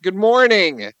Good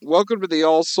morning. Welcome to the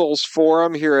All Souls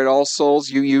Forum here at All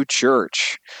Souls UU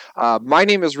Church. My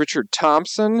name is Richard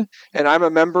Thompson, and I'm a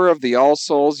member of the All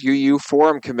Souls UU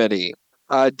Forum Committee.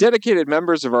 Dedicated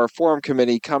members of our Forum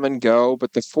Committee come and go,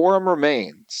 but the Forum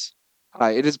remains.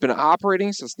 It has been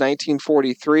operating since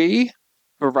 1943 to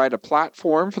provide a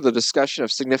platform for the discussion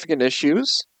of significant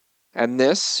issues. And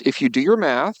this, if you do your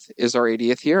math, is our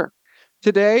 80th year.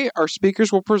 Today, our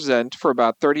speakers will present for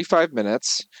about 35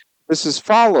 minutes. This is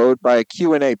followed by a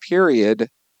Q&A period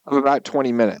of about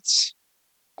 20 minutes.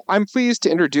 I'm pleased to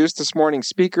introduce this morning's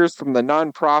speakers from the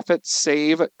nonprofit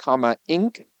Save,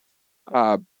 Inc.,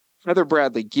 Heather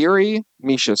Bradley Geary,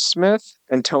 Misha Smith,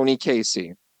 and Tony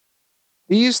Casey.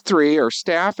 These three are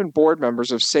staff and board members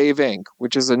of Save, Inc.,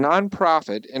 which is a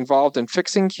nonprofit involved in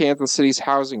fixing Kansas City's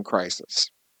housing crisis.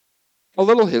 A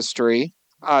little history.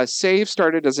 Save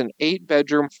started as an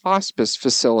 8-bedroom hospice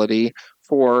facility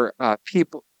for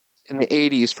people in the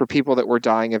 80s for people that were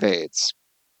dying of AIDS.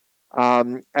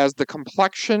 As the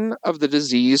complexion of the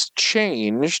disease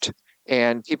changed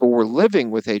and people were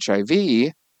living with HIV,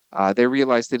 they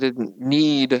realized they didn't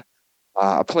need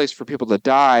a place for people to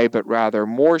die, but rather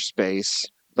more space,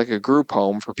 like a group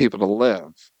home for people to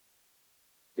live.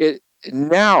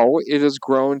 Now it has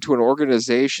grown to an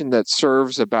organization that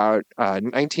serves about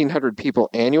 1,900 people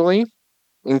annually,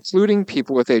 including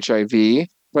people with HIV,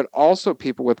 but also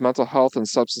people with mental health and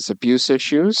substance abuse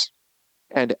issues,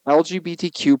 and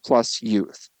LGBTQ plus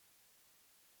youth.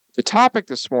 The topic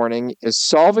this morning is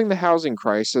solving the housing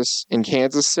crisis in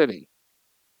Kansas City.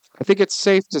 I think it's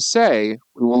safe to say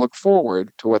we will look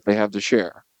forward to what they have to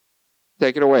share.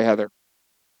 Take it away, Heather.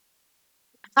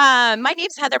 My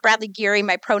name's Heather Bradley Geary.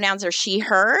 My pronouns are she,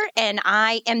 her, and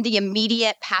I am the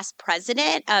immediate past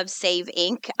president of Save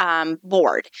Inc.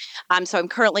 Board. So I'm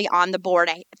currently on the board.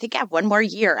 I think I have one more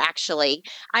year, actually.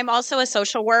 I'm also a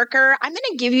social worker. I'm going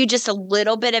to give you just a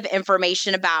little bit of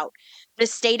information about the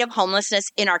state of homelessness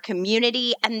in our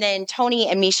community. And then Tony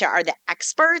and Misha are the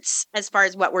experts as far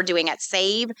as what we're doing at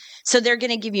Save. So they're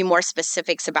going to give you more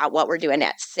specifics about what we're doing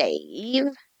at Save.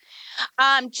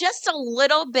 Just a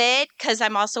little bit, because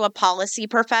I'm also a policy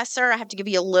professor. I have to give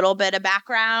you a little bit of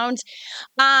background.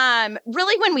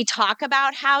 Really, when we talk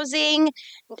about housing,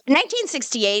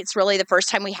 1968 is really the first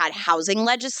time we had housing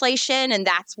legislation, and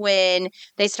that's when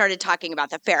they started talking about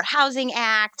the Fair Housing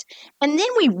Act. And then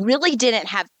we really didn't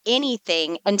have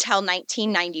anything until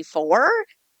 1994.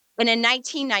 And in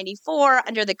 1994,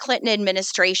 under the Clinton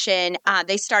administration,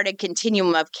 they started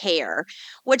Continuum of Care,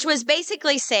 which was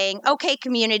basically saying, okay,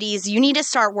 communities, you need to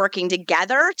start working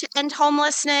together to end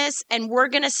homelessness, and we're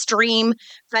going to stream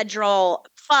federal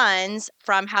funds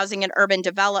from housing and urban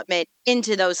development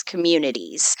into those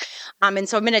communities. And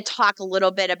so I'm going to talk a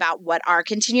little bit about what our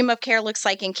Continuum of Care looks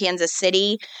like in Kansas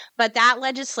City. But that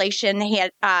legislation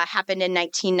had happened in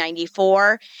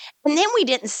 1994. And then we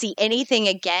didn't see anything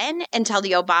again until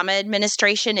the Obama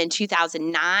administration in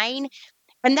 2009.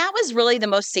 And that was really the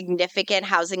most significant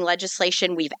housing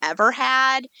legislation we've ever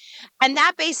had. And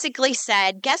that basically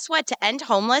said, guess what? To end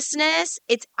homelessness,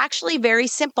 it's actually very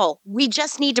simple. We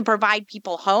just need to provide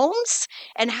people homes,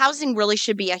 and housing really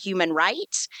should be a human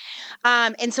right.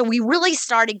 And so we really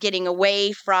started getting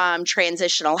away from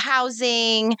transitional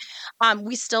housing.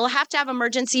 We still have to have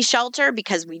emergency shelter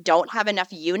because we don't have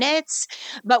enough units,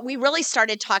 but we really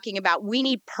started talking about we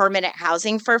need permanent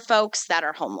housing for folks that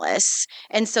are homeless.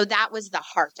 And so that was the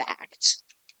HEART Act.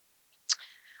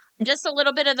 Just a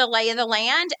little bit of the lay of the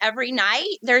land. Every night,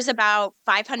 there's about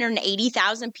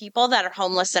 580,000 people that are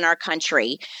homeless in our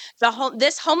country.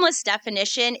 This homeless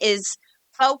definition is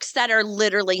folks that are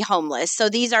literally homeless. So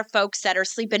these are folks that are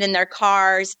sleeping in their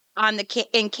cars,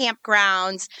 in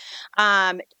campgrounds,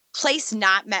 place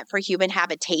not meant for human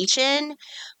habitation.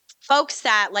 Folks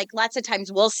that, like, lots of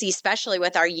times we'll see, especially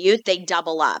with our youth, they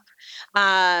double up.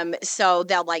 So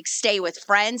they'll like stay with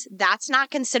friends. That's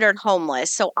not considered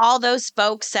homeless. So all those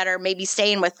folks that are maybe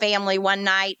staying with family one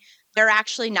night, they're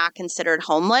actually not considered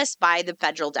homeless by the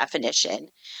federal definition.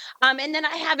 And then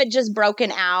I have it just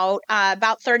broken out.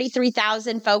 About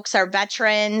 33,000 folks are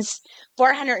veterans,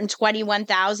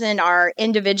 421,000 are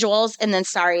individuals. And then,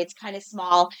 sorry, it's kind of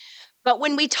small. But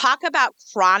when we talk about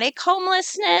chronic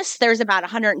homelessness, there's about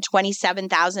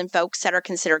 127,000 folks that are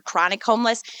considered chronic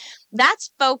homeless. That's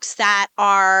folks that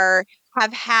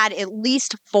have had at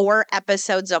least 4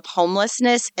 episodes of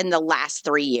homelessness in the last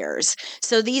 3 years.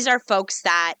 So these are folks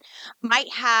that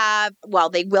might have,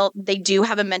 they do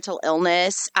have a mental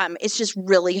illness. It's just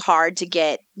really hard to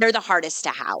get, they're the hardest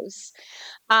to house.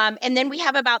 And then we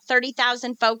have about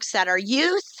 30,000 folks that are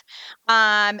youth.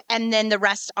 And then the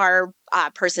rest are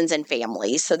persons and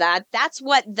families. So that's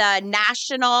what the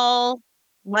national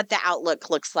what the outlook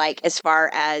looks like as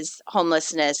far as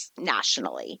homelessness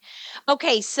nationally.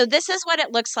 Okay, so this is what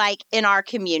it looks like in our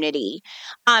community.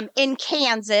 In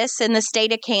Kansas, in the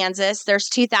state of Kansas, there's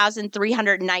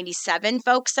 2,397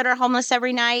 folks that are homeless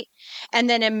every night. And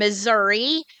then in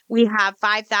Missouri, we have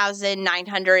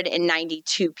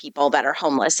 5,992 people that are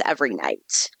homeless every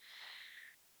night.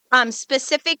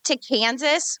 Specific to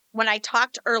Kansas, when I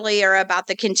talked earlier about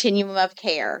the continuum of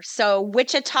care, so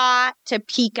Wichita,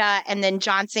 Topeka, and then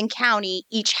Johnson County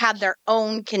each have their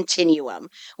own continuum,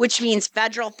 which means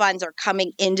federal funds are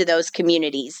coming into those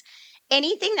communities.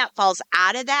 Anything that falls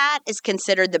out of that is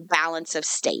considered the balance of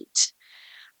state.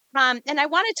 And I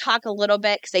want to talk a little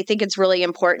bit because I think it's really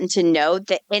important to know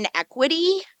the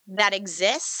inequity that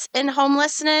exists in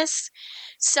homelessness.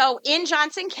 So in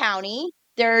Johnson County,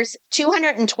 there's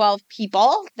 212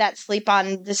 people that sleep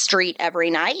on the street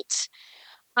every night.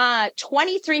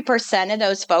 23% of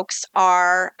those folks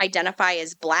identify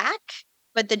as Black,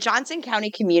 but the Johnson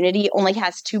County community only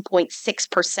has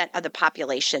 2.6% of the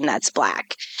population that's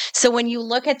Black. So when you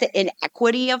look at the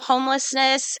inequity of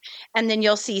homelessness, and then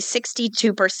you'll see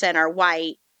 62% are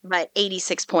white, but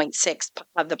 86.6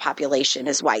 of the population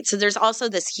is white. So there's also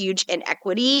this huge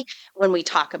inequity when we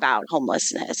talk about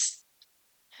homelessness.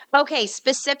 Okay,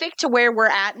 specific to where we're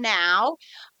at now,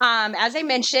 as I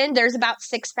mentioned, there's about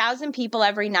 6,000 people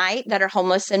every night that are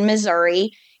homeless in Missouri.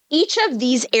 Each of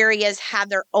these areas have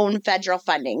their own federal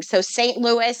funding. So St.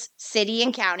 Louis City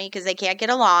and County, because they can't get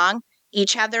along,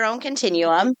 each have their own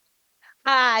continuum.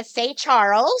 St.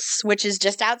 Charles, which is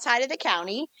just outside of the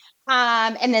county,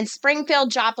 and then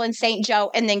Springfield, Joplin, St. Joe,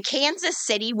 and then Kansas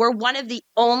City. We're one of the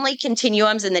only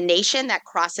continuums in the nation that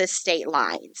crosses state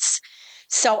lines.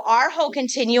 So our whole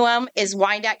continuum is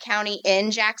Wyandotte County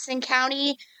in Jackson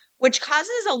County, which causes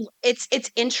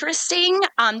it's interesting.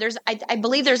 I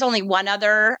believe there's only one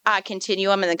other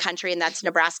continuum in the country, and that's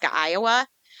Nebraska, Iowa,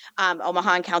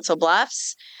 Omaha and Council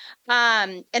Bluffs.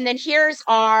 And then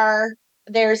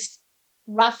there's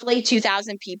roughly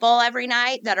 2,000 people every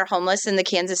night that are homeless in the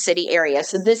Kansas City area.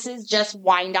 So this is just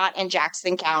Wyandotte and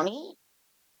Jackson County.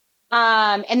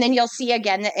 And then you'll see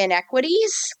again the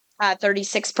inequities.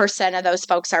 36% of those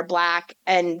folks are Black,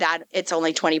 and that it's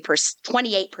only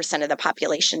 28% of the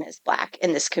population is Black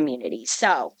in this community.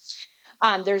 So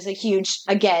there's a huge,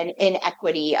 again,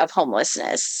 inequity of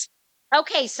homelessness.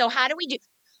 Okay, so how do we do?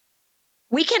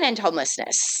 We can end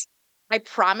homelessness. I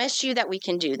promise you that we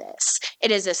can do this. It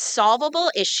is a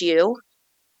solvable issue,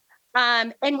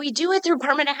 and we do it through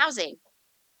permanent housing.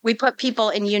 We put people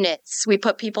in units. We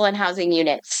put people in housing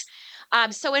units.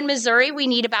 So in Missouri, we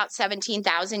need about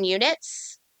 17,000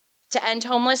 units to end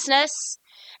homelessness.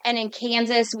 And in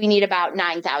Kansas, we need about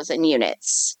 9,000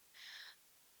 units.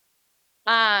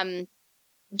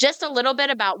 Just a little bit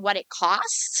about what it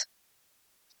costs.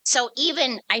 So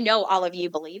I know all of you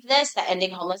believe this, that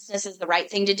ending homelessness is the right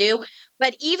thing to do.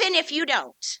 But even if you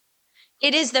don't,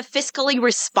 it is the fiscally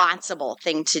responsible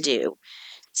thing to do.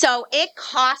 So it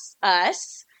costs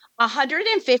us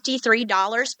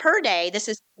 $153 per day.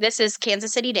 This is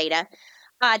Kansas City data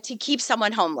to keep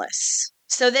someone homeless.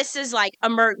 So this is like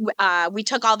we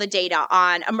took all the data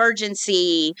on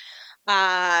emergency,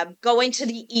 going to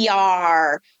the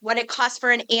ER, what it costs for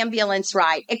an ambulance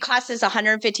ride. It costs us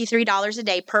 $153 a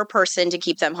day per person to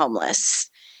keep them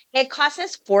homeless. It costs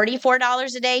us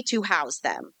 $44 a day to house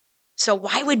them. So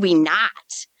why would we not?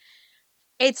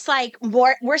 It's like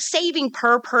we're saving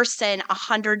per person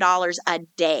 $100 a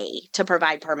day to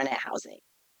provide permanent housing.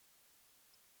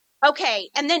 Okay,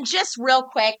 and then just real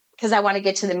quick, because I want to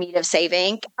get to the meat of Save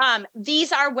Inc.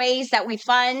 These are ways that we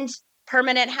fund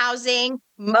permanent housing,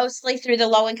 mostly through the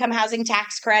low-income housing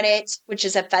tax credit, which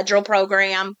is a federal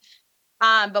program.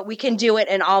 But we can do it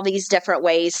in all these different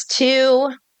ways too.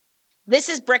 This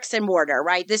is bricks and mortar,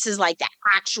 right? This is like the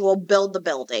actual build the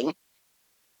building.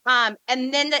 And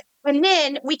then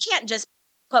we can't just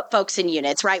put folks in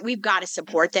units, right? We've got to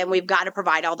support them. We've got to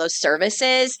provide all those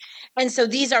services. And so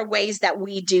these are ways that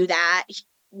we do that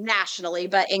nationally,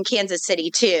 but in Kansas City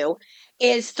too,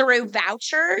 is through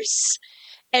vouchers.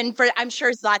 And I'm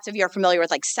sure lots of you are familiar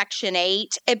with like Section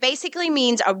 8. It basically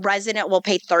means a resident will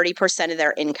pay 30% of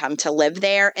their income to live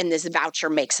there, and this voucher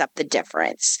makes up the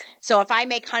difference. So if I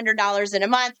make $100 in a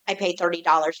month, I pay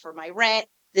 $30 for my rent.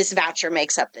 This voucher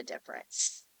makes up the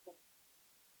difference.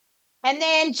 And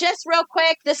then just real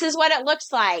quick, this is what it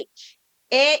looks like.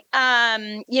 We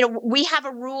have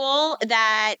a rule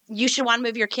that you should want to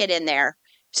move your kid in there.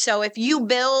 So if you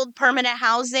build permanent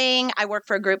housing, I work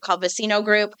for a group called Vecino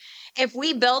Group. If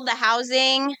we build the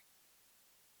housing,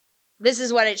 this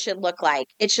is what it should look like.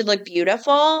 It should look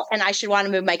beautiful, and I should want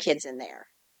to move my kids in there,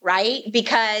 right?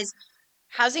 Because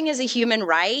Housing is a human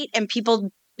right, and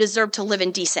people deserve to live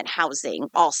in decent housing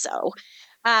also.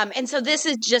 And so this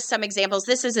is just some examples.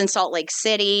 This is in Salt Lake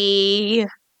City.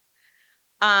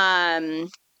 And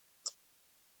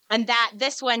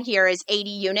this one here is 80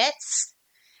 units.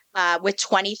 With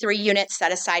 23 units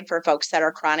set aside for folks that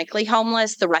are chronically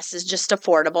homeless. The rest is just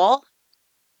affordable.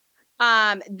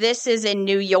 This is in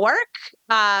New York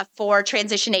for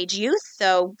transition age youth.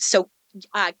 So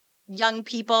young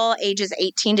people ages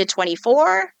 18 to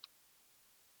 24.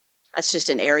 That's just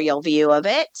an aerial view of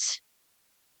it.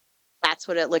 That's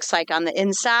what it looks like on the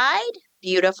inside.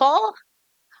 Beautiful.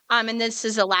 And this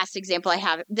is the last example I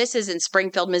have. This is in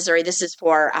Springfield, Missouri. This is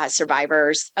for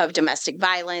survivors of domestic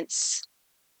violence.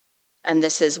 And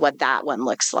this is what that one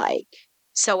looks like.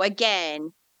 So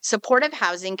again, supportive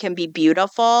housing can be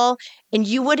beautiful, and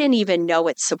you wouldn't even know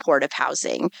it's supportive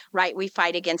housing, right? We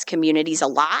fight against communities a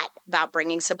lot about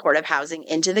bringing supportive housing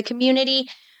into the community.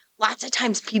 Lots of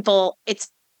times it's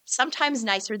sometimes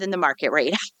nicer than the market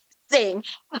rate thing,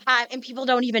 and people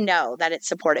don't even know that it's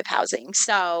supportive housing.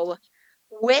 So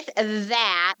with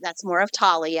that, that's more of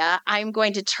Talia. I'm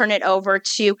going to turn it over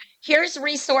to, here's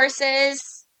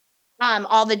resources.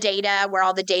 All the data, where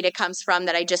all the data comes from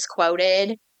that I just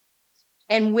quoted.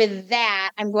 And with that,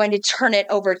 I'm going to turn it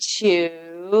over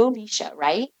to Misha,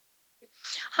 right?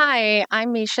 Hi,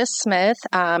 I'm Misha Smith,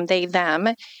 they, them.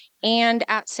 And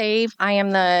at SAVE, I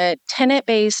am the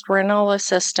tenant-based rental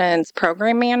assistance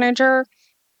program manager.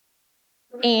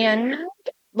 And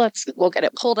we'll get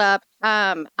it pulled up.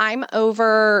 I'm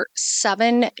over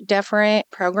 7 different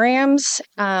programs,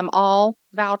 all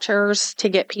vouchers to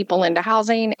get people into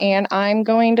housing, and I'm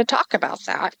going to talk about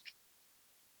that.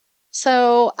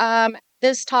 So,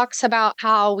 this talks about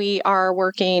how we are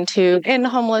working to end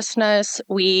homelessness.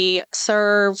 We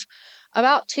serve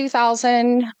about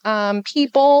 2,000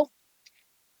 people.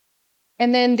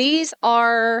 And then these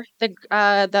are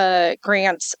the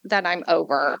grants that I'm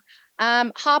over.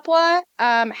 HOPWA,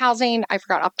 housing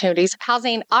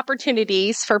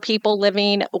opportunities for people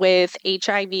living with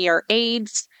HIV or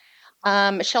AIDS.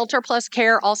 Shelter Plus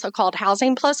Care, also called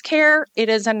Housing Plus Care. It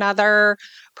is another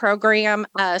program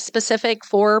specific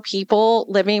for people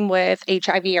living with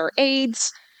HIV or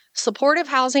AIDS. Supportive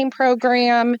Housing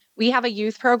Program. We have a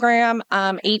youth program,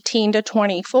 18 to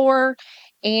 24.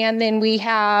 And then we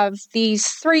have these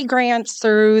 3 grants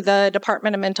through the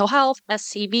Department of Mental Health,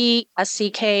 SCV,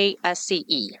 SCK,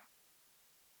 SCE.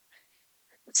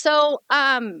 So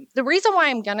the reason why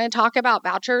I'm going to talk about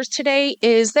vouchers today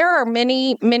is there are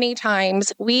many, many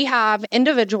times we have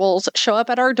individuals show up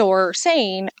at our door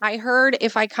saying, I heard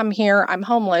if I come here, I'm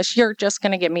homeless, you're just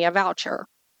going to give me a voucher.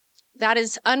 That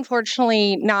is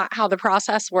unfortunately not how the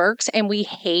process works. And we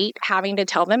hate having to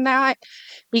tell them that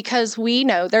because we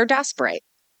know they're desperate.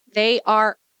 They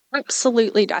are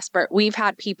absolutely desperate. We've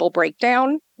had people break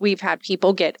down. We've had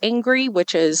people get angry,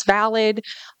 which is valid.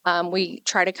 We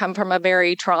try to come from a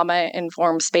very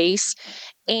trauma-informed space.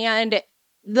 And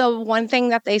the one thing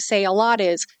that they say a lot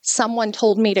is, someone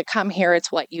told me to come here,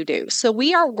 it's what you do. So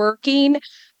we are working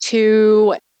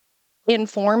to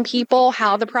inform people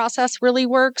how the process really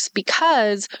works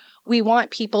because we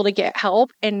want people to get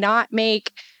help and not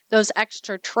make those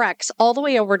extra treks all the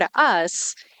way over to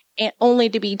us and only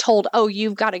to be told, oh,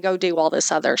 you've got to go do all this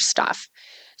other stuff.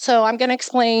 So I'm going to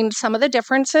explain some of the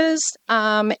differences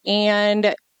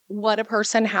and what a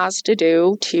person has to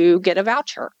do to get a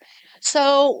voucher.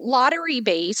 So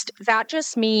lottery-based, that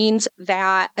just means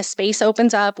that a space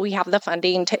opens up, we have the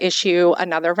funding to issue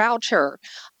another voucher.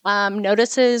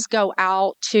 Notices go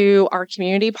out to our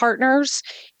community partners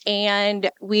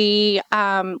and we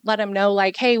let them know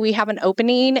like, hey, we have an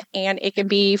opening and it could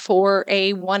be for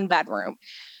a 1-bedroom.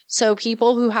 So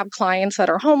people who have clients that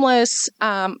are homeless,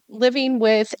 living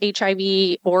with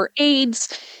HIV or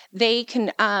AIDS, they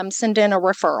can send in a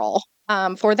referral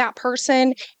for that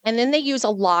person. And then they use a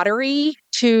lottery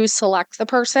to select the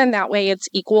person. That way it's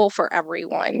equal for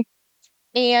everyone.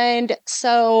 And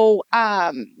so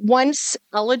once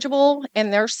eligible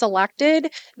and they're selected,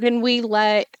 then we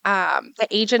let the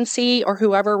agency or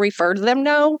whoever referred them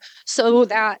know so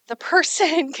that the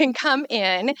person can come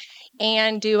in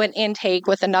and do an intake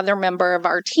with another member of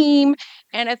our team.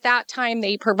 And at that time,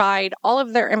 they provide all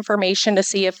of their information to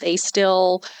see if they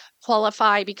still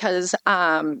qualify because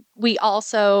we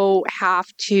also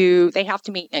they have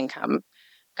to meet income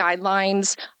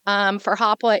guidelines. For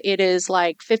HOPWA, it is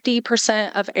like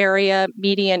 50% of area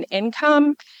median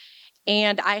income.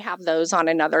 And I have those on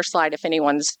another slide if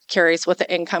anyone's curious what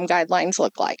the income guidelines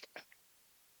look like.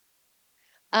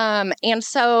 And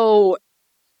so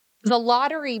The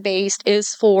lottery based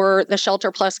is for the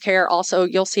Shelter Plus Care. Also,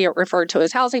 you'll see it referred to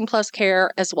as Housing Plus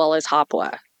Care, as well as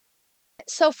HOPWA.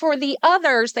 So for the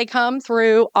others, they come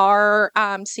through our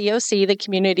COC, the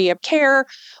Community of Care,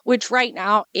 which right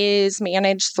now is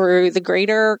managed through the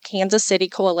Greater Kansas City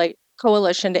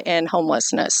Coalition to End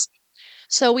Homelessness.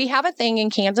 So we have a thing in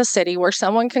Kansas City where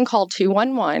someone can call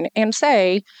 211 and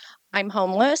say, I'm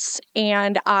homeless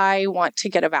and I want to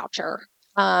get a voucher.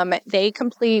 They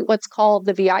complete what's called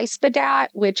the VI-SPDAT,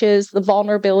 which is the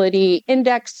Vulnerability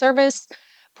Index Service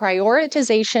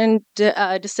Prioritization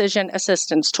Decision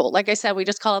Assistance Tool. Like I said, we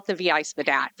just call it the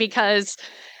VI-SPDAT because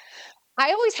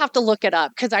I always have to look it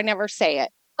up because I never say it.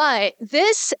 But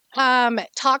this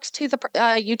talks to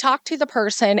you talk to the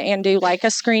person and do like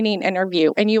a screening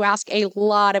interview, and you ask a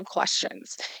lot of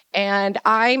questions. And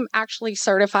I'm actually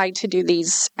certified to do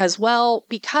these as well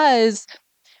because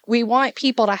we want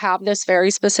people to have this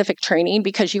very specific training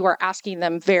because you are asking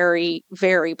them very,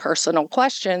 very personal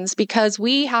questions because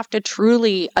we have to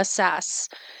truly assess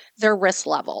their risk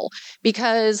level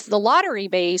because the lottery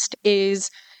based is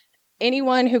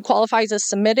anyone who qualifies is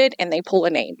submitted and they pull a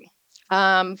name.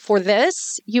 For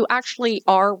this, you actually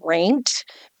are ranked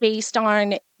based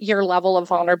on your level of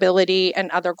vulnerability and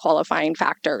other qualifying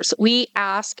factors. We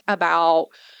ask about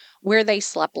where they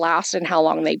slept last and how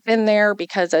long they've been there,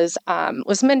 because as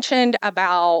was mentioned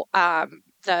about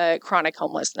the chronic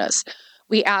homelessness,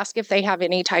 we ask if they have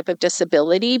any type of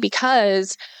disability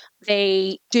because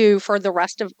they do, for the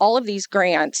rest of all of these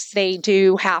grants, they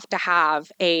do have to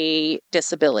have a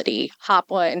disability.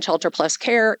 HOPWA and Shelter Plus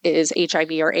Care is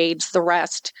HIV or AIDS. The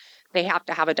rest, they have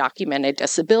to have a documented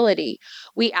disability.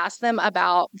 We ask them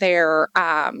about their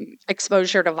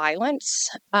exposure to violence.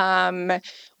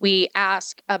 We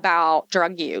ask about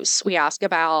drug use. We ask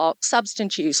about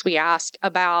substance use. We ask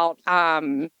about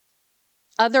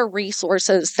other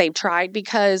resources they've tried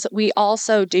because we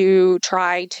also do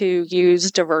try to use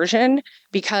diversion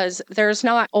because there's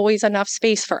not always enough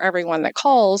space for everyone that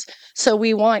calls. So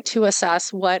we want to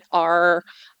assess what are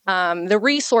the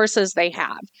resources they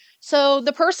have. So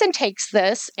the person takes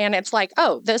this and it's like,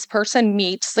 oh, this person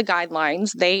meets the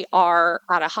guidelines. They are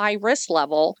at a high risk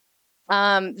level.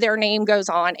 Their name goes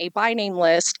on a by name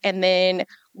list. And then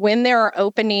when there are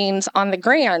openings on the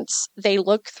grants, they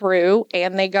look through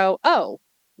and they go, oh,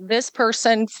 this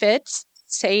person fits.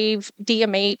 Save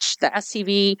DMH, the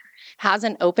SCV has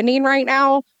an opening right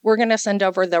now. We're going to send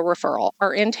over the referral.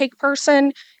 Our intake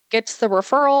person gets the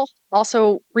referral,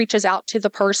 also reaches out to the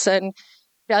person,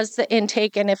 does the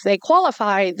intake, and if they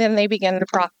qualify, then they begin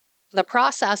the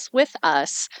process with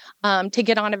us to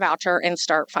get on a voucher and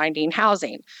start finding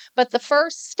housing. But the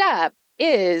first step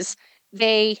is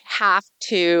they have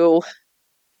to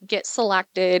get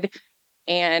selected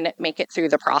and make it through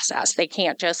the process. They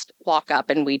can't just walk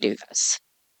up and we do this.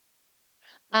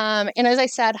 And as I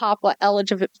said, HOPWA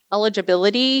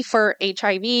eligibility for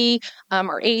HIV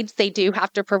or AIDS, they do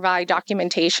have to provide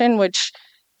documentation, which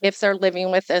if they're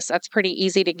living with this, that's pretty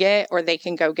easy to get, or they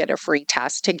can go get a free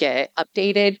test to get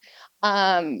updated.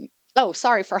 For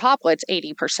HOPWA, it's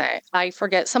 80%. I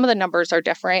forget, some of the numbers are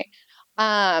different.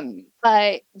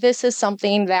 But this is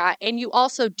something that, and you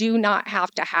also do not have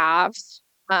to have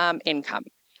income.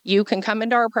 You can come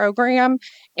into our program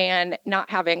and not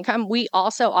have income. We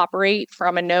also operate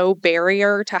from a no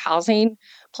barrier to housing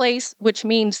place, which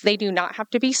means they do not have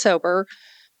to be sober.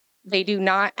 They do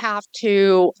not have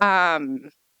to,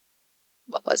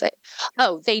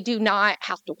 they do not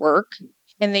have to work,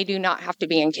 and they do not have to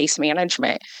be in case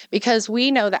management, because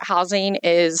we know that housing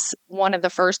is one of the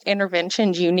first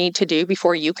interventions you need to do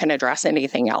before you can address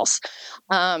anything else.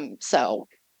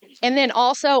 And then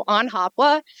also on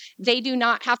HOPWA, they do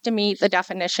not have to meet the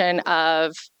definition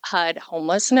of HUD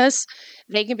homelessness.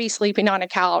 They can be sleeping on a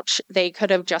couch. They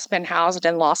could have just been housed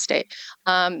and lost it.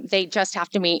 They just have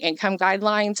to meet income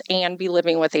guidelines and be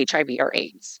living with HIV or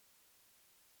AIDS.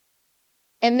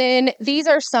 And then these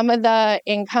are some of the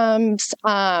incomes.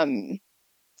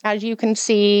 As you can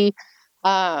see,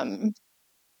 that's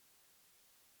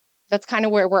kind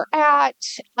of where we're at.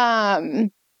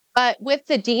 But with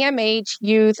the DMH,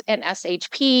 youth, and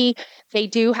SHP, they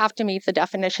do have to meet the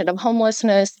definition of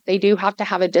homelessness. They do have to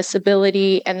have a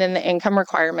disability, and then the income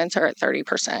requirements are at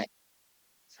 30%.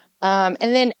 And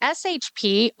then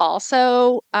SHP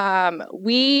also,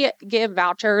 we give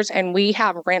vouchers and we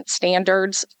have rent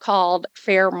standards called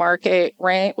fair market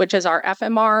rent, which is our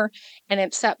FMR, and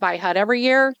it's set by HUD every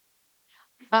year.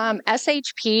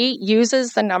 SHP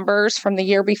uses the numbers from the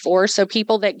year before, so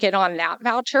people that get on that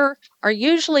voucher are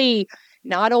usually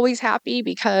not always happy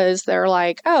because they're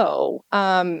like,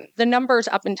 the numbers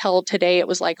up until today, it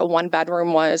was like a one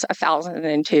bedroom was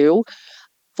 $1,002.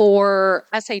 For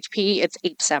SHP, it's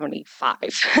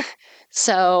 $875.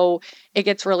 So it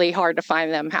gets really hard to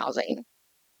find them housing.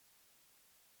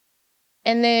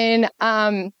 And then,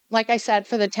 like I said,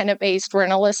 for the tenant-based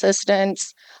rental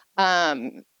assistance,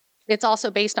 it's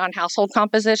also based on household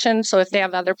composition. So if they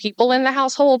have other people in the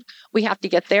household, we have to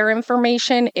get their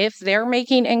information, if they're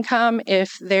making income,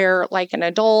 if they're like an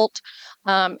adult,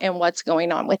 and what's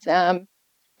going on with them.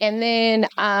 And then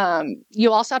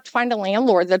you also have to find a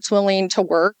landlord that's willing to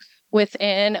work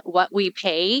within what we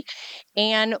pay.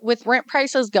 And with rent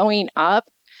prices going up,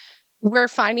 we're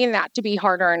finding that to be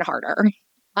harder and harder.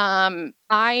 I'm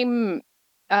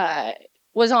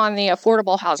was on the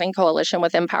Affordable Housing Coalition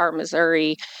with Empower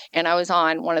Missouri, and I was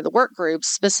on one of the work groups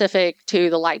specific to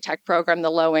the LIHTC program, the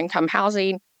low income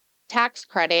housing tax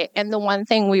credit. And the one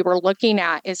thing we were looking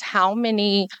at is how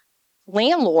many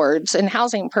landlords and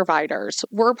housing providers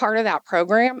were part of that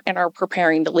program and are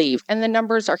preparing to leave. And the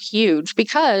numbers are huge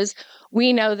because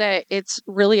we know that it's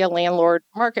really a landlord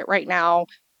market right now.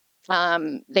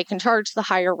 They can charge the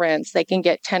higher rents, they can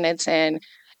get tenants in.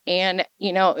 And,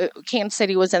 Kansas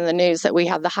City was in the news that we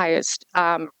had the highest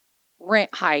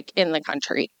rent hike in the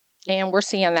country. And we're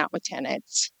seeing that with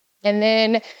tenants. And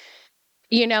then,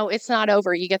 it's not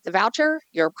over. You get the voucher,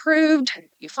 you're approved,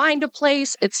 you find a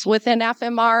place, it's within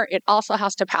FMR. It also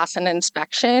has to pass an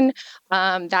inspection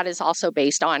that is also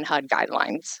based on HUD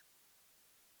guidelines.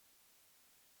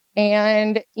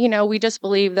 And, we just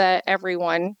believe that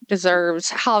everyone deserves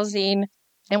housing,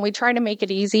 and we try to make it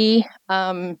easy.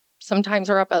 Sometimes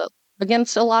we're up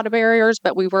against a lot of barriers,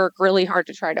 but we work really hard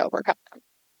to try to overcome them.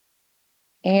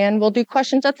 And we'll do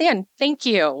questions at the end. Thank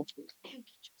you.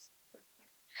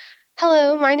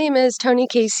 Hello, my name is Tony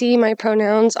Casey. My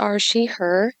pronouns are she,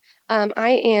 her.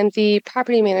 I am the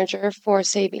property manager for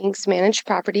Save Inc.'s Managed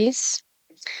Properties.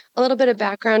 A little bit of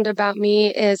background about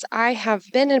me is I have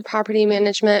been in property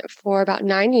management for about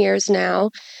 9 years now.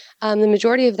 The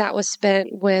majority of that was spent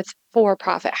with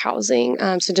for-profit housing,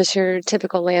 so just your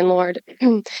typical landlord.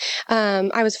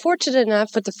 I was fortunate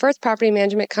enough with the first property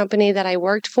management company that I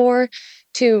worked for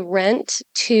to rent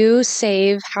to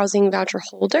Save housing voucher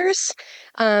holders.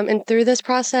 And through this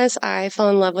process, I fell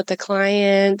in love with the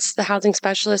clients, the housing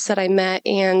specialists that I met,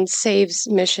 and Save's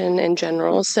mission in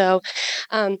general. So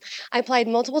I applied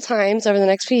multiple times over the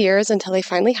next few years until they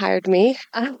finally hired me.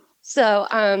 So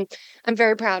I'm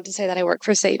very proud to say that I work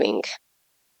for Save Inc.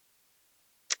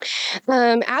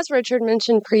 As Richard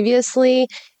mentioned previously,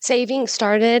 Save Inc.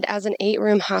 started as an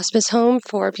 8-room hospice home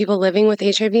for people living with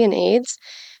HIV and AIDS.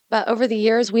 But over the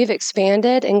years, we've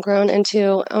expanded and grown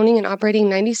into owning and operating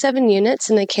 97 units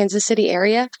in the Kansas City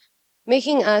area,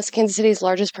 making us Kansas City's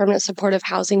largest permanent supportive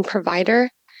housing provider.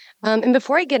 And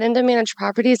before I get into managed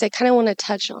properties, I kind of want to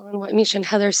touch on what Misha and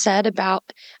Heather said about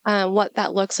what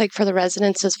that looks like for the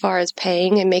residents as far as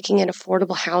paying and making it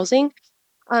affordable housing.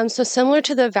 So similar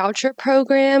to the voucher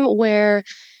program where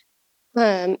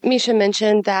Misha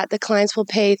mentioned that the clients will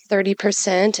pay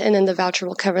 30% and then the voucher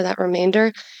will cover that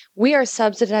remainder. We are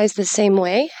subsidized the same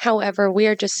way. However, we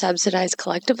are just subsidized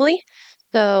collectively.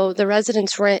 So the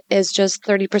residents' rent is just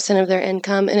 30% of their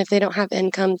income. And if they don't have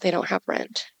income, they don't have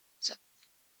rent. So,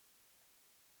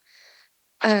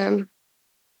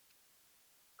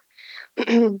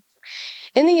 in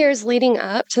the years leading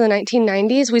up to the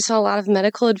 1990s, we saw a lot of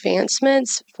medical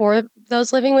advancements for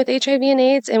those living with HIV and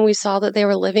AIDS, and we saw that they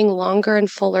were living longer and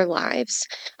fuller lives.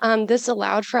 This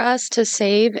allowed for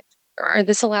Save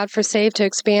to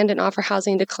expand and offer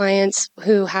housing to clients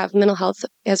who have mental health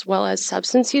as well as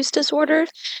substance use disorders.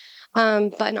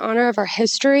 But in honor of our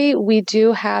history, we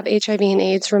do have HIV and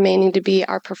AIDS remaining to be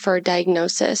our preferred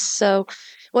diagnosis. So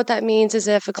what that means is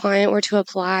if a client were to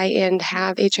apply and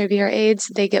have HIV or AIDS,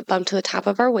 they get bumped to the top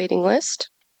of our waiting list.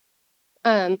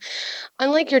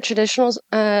 Unlike your traditional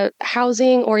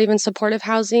housing or even supportive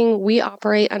housing, we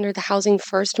operate under the Housing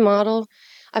First model.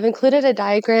 I've included a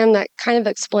diagram that kind of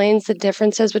explains the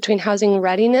differences between housing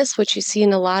readiness, which you see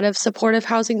in a lot of supportive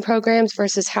housing programs,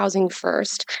 versus Housing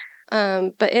First.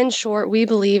 But in short, we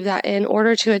believe that in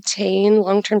order to attain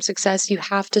long-term success, you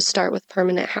have to start with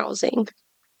permanent housing.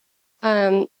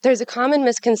 There's a common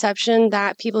misconception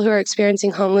that people who are experiencing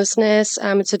homelessness,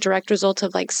 it's a direct result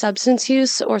of like substance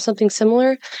use or something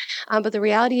similar. But the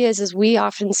reality is we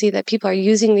often see that people are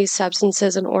using these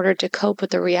substances in order to cope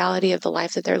with the reality of the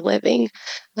life that they're living.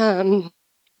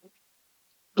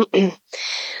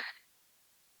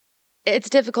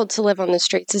 It's difficult to live on the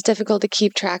streets. It's difficult to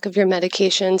keep track of your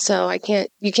medication. So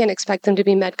you can't expect them to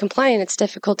be med compliant. It's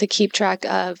difficult to keep track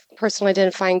of personal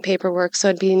identifying paperwork. So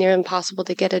it'd be near impossible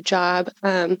to get a job.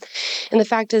 And the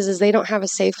fact is they don't have a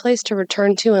safe place to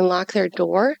return to and lock their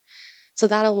door. So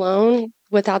that alone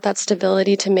without that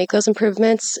stability to make those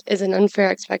improvements is an unfair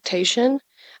expectation.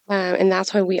 And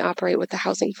that's why we operate with the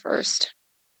Housing First.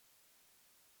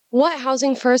 What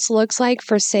Housing First looks like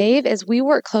for SAVE is we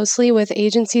work closely with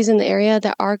agencies in the area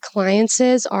that our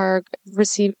clients are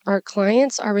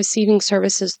receiving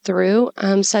services through,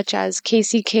 such as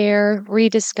Casey Care,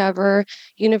 Rediscover,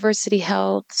 University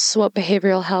Health, SWOP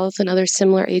Behavioral Health, and other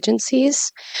similar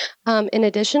agencies. In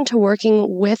addition to working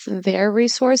with their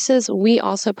resources, we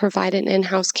also provide an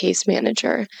in-house case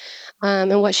manager.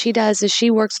 And what she does is she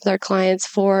works with our clients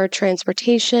for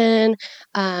transportation,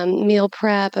 meal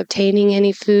prep, obtaining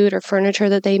any food or furniture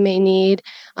that they may need,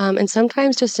 and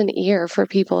sometimes just an ear for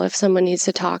people if someone needs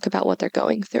to talk about what they're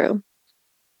going through.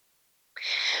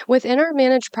 Within our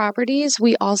managed properties,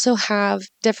 we also have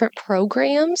different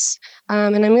programs,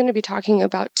 and I'm going to be talking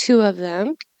about two of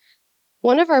them.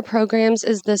 One of our programs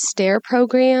is the STAIR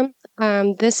program.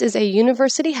 This is a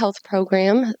university health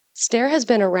program. STAIR has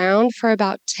been around for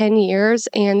about 10 years,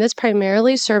 and this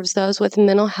primarily serves those with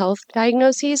mental health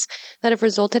diagnoses that have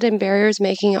resulted in barriers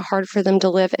making it hard for them to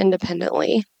live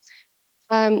independently.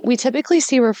 We typically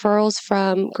see referrals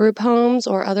from group homes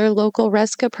or other local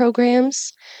RESCA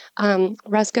programs.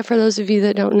 RESCA, for those of you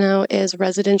that don't know, is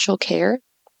residential care.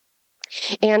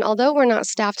 And although we're not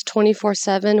staffed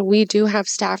 24/7, we do have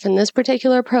staff in this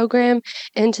particular program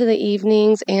into the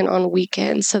evenings and on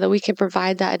weekends so that we can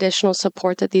provide that additional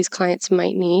support that these clients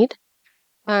might need.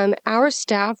 Our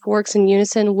staff works in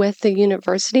unison with the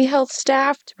university health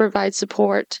staff to provide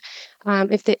support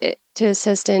to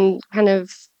assist in kind of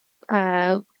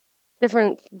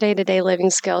different day-to-day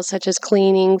living skills such as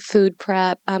cleaning, food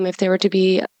prep. If they were to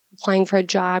be applying for a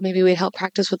job, maybe we'd help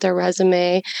practice with their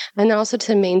resume, and also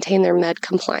to maintain their med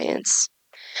compliance.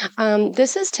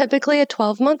 This is typically a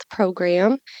 12-month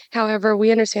program. However,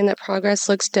 we understand that progress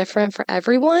looks different for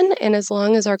everyone, and as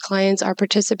long as our clients are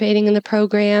participating in the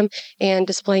program and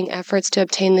displaying efforts to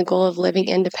obtain the goal of living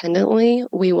independently,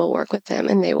 we will work with them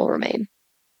and they will remain.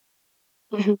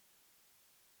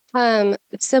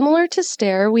 Similar to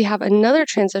STAIR, we have another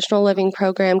transitional living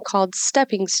program called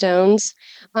Stepping Stones.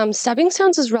 Stepping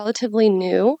Stones is relatively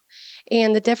new,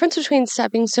 and the difference between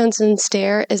Stepping Stones and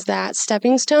STAIR is that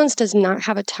Stepping Stones does not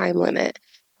have a time limit.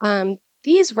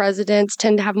 These residents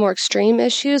tend to have more extreme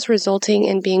issues, resulting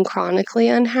in being chronically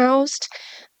unhoused.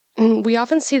 We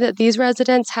often see that these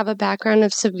residents have a background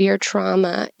of severe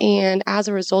trauma, and as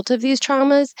a result of these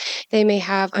traumas, they may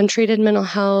have untreated mental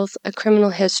health, a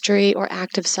criminal history, or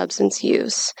active substance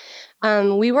use.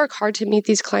 We work hard to meet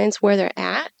these clients where they're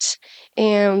at,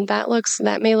 and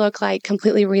that may look like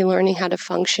completely relearning how to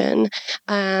function.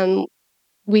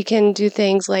 We can do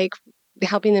things like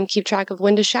helping them keep track of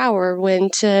when to shower, when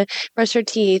to brush their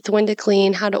teeth, when to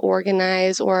clean, how to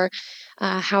organize, or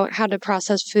how to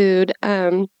process food.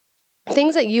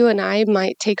 Things that you and I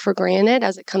might take for granted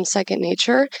as it comes second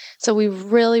nature. So we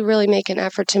really, really make an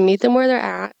effort to meet them where they're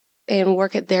at and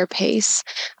work at their pace.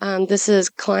 This is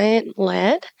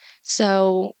client-led,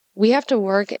 so we have to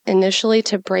work initially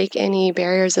to break any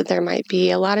barriers that there might be.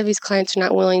 A lot of these clients are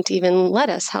not willing to even let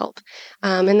us help,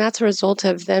 and that's a result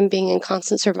of them being in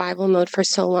constant survival mode for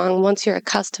so long. Once you're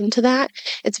accustomed to that,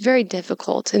 it's very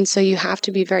difficult, and so you have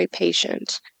to be very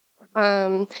patient.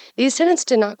 These tenants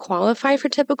do not qualify for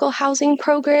typical housing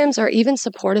programs or even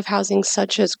supportive housing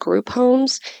such as group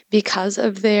homes because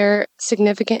of their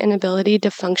significant inability to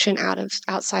function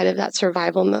outside of that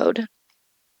survival mode.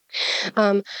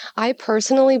 I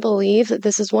personally believe that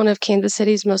this is one of Kansas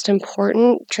City's most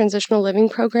important transitional living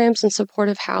programs and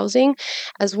supportive housing,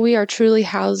 as we are truly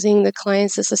housing the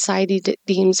clients that society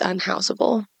deems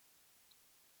unhousable.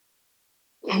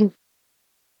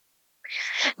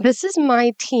 This is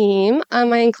my team. I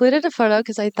included a photo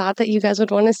because I thought that you guys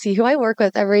would want to see who I work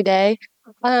with every day.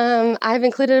 I've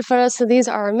included a photo. So these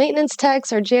are our maintenance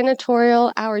techs, our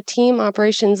janitorial, our team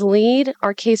operations lead,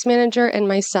 our case manager, and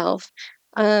myself.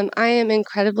 I am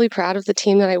incredibly proud of the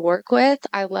team that I work with.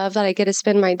 I love that I get to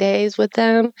spend my days with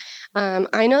them.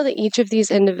 I know that each of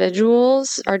these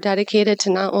individuals are dedicated to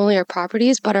not only our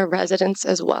properties, but our residents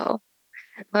as well.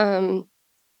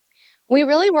 We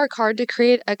really work hard to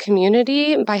create a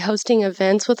community by hosting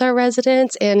events with our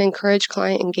residents and encourage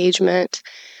client engagement.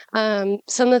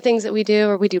 Some of the things that we do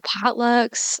are we do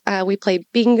potlucks, we play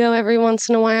bingo every once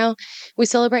in a while, we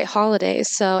celebrate holidays.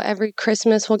 So every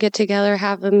Christmas we'll get together,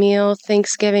 have a meal,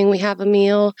 Thanksgiving we have a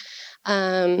meal.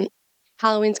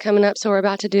 Halloween's coming up, so we're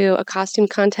about to do a costume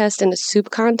contest and a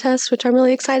soup contest, which I'm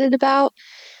really excited about.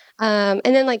 And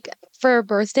then for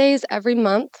birthdays, every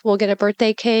month we'll get a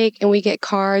birthday cake and we get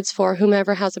cards for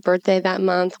whomever has a birthday that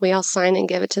month. We all sign and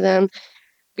give it to them.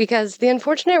 because the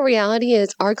unfortunate reality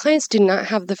is our clients do not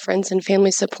have the friends and family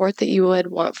support that you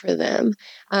would want for them.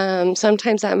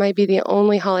 Sometimes that might be the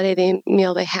only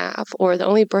meal they have or the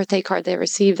only birthday card they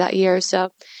receive that year. So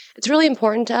it's really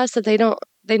important to us that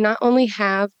they not only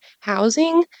have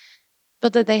housing,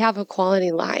 but that they have a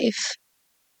quality life.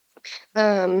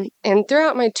 And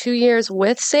throughout my 2 years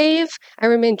with SAVE, I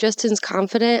remain just as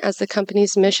confident as the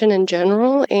company's mission in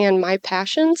general and my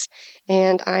passions,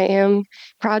 and I am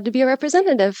proud to be a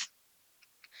representative.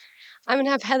 I'm going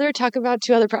to have Heather talk about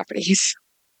 2 other properties.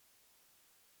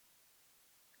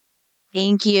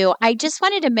 Thank you. I just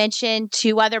wanted to mention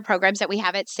 2 other programs that we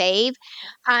have at SAVE.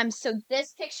 So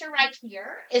this picture right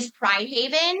here is Pride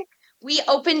Haven. We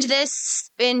opened this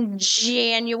in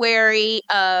January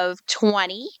of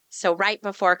 20, so right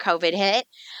before COVID hit.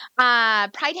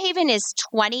 Pride Haven is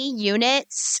 20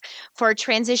 units for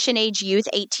transition age youth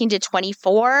 18 to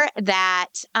 24 that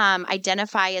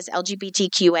identify as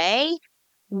LGBTQA.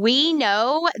 We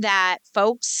know that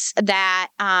folks that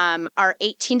are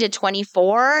 18 to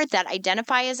 24 that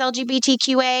identify as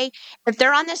LGBTQA, if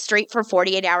they're on the street for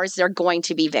 48 hours, they're going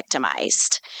to be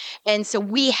victimized. And so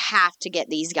we have to get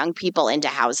these young people into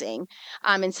housing.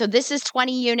 And so this is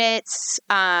 20 units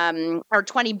or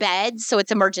 20 beds. So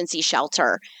it's emergency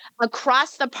shelter.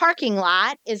 Across the parking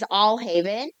lot is All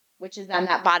Haven, which is on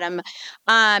that bottom.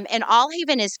 And All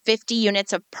Haven is 50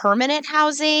 units of permanent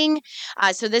housing.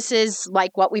 So this is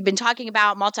like what we've been talking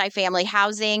about, multifamily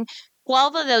housing.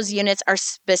 12 of those units are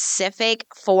specific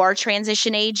for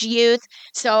transition age youth.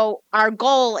 So our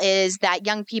goal is that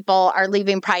young people are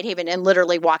leaving Pride Haven and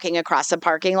literally walking across the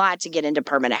parking lot to get into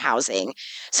permanent housing.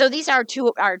 So these are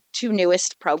our two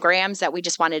newest programs that we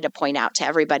just wanted to point out to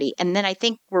everybody. And then I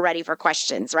think we're ready for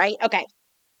questions, right? Okay.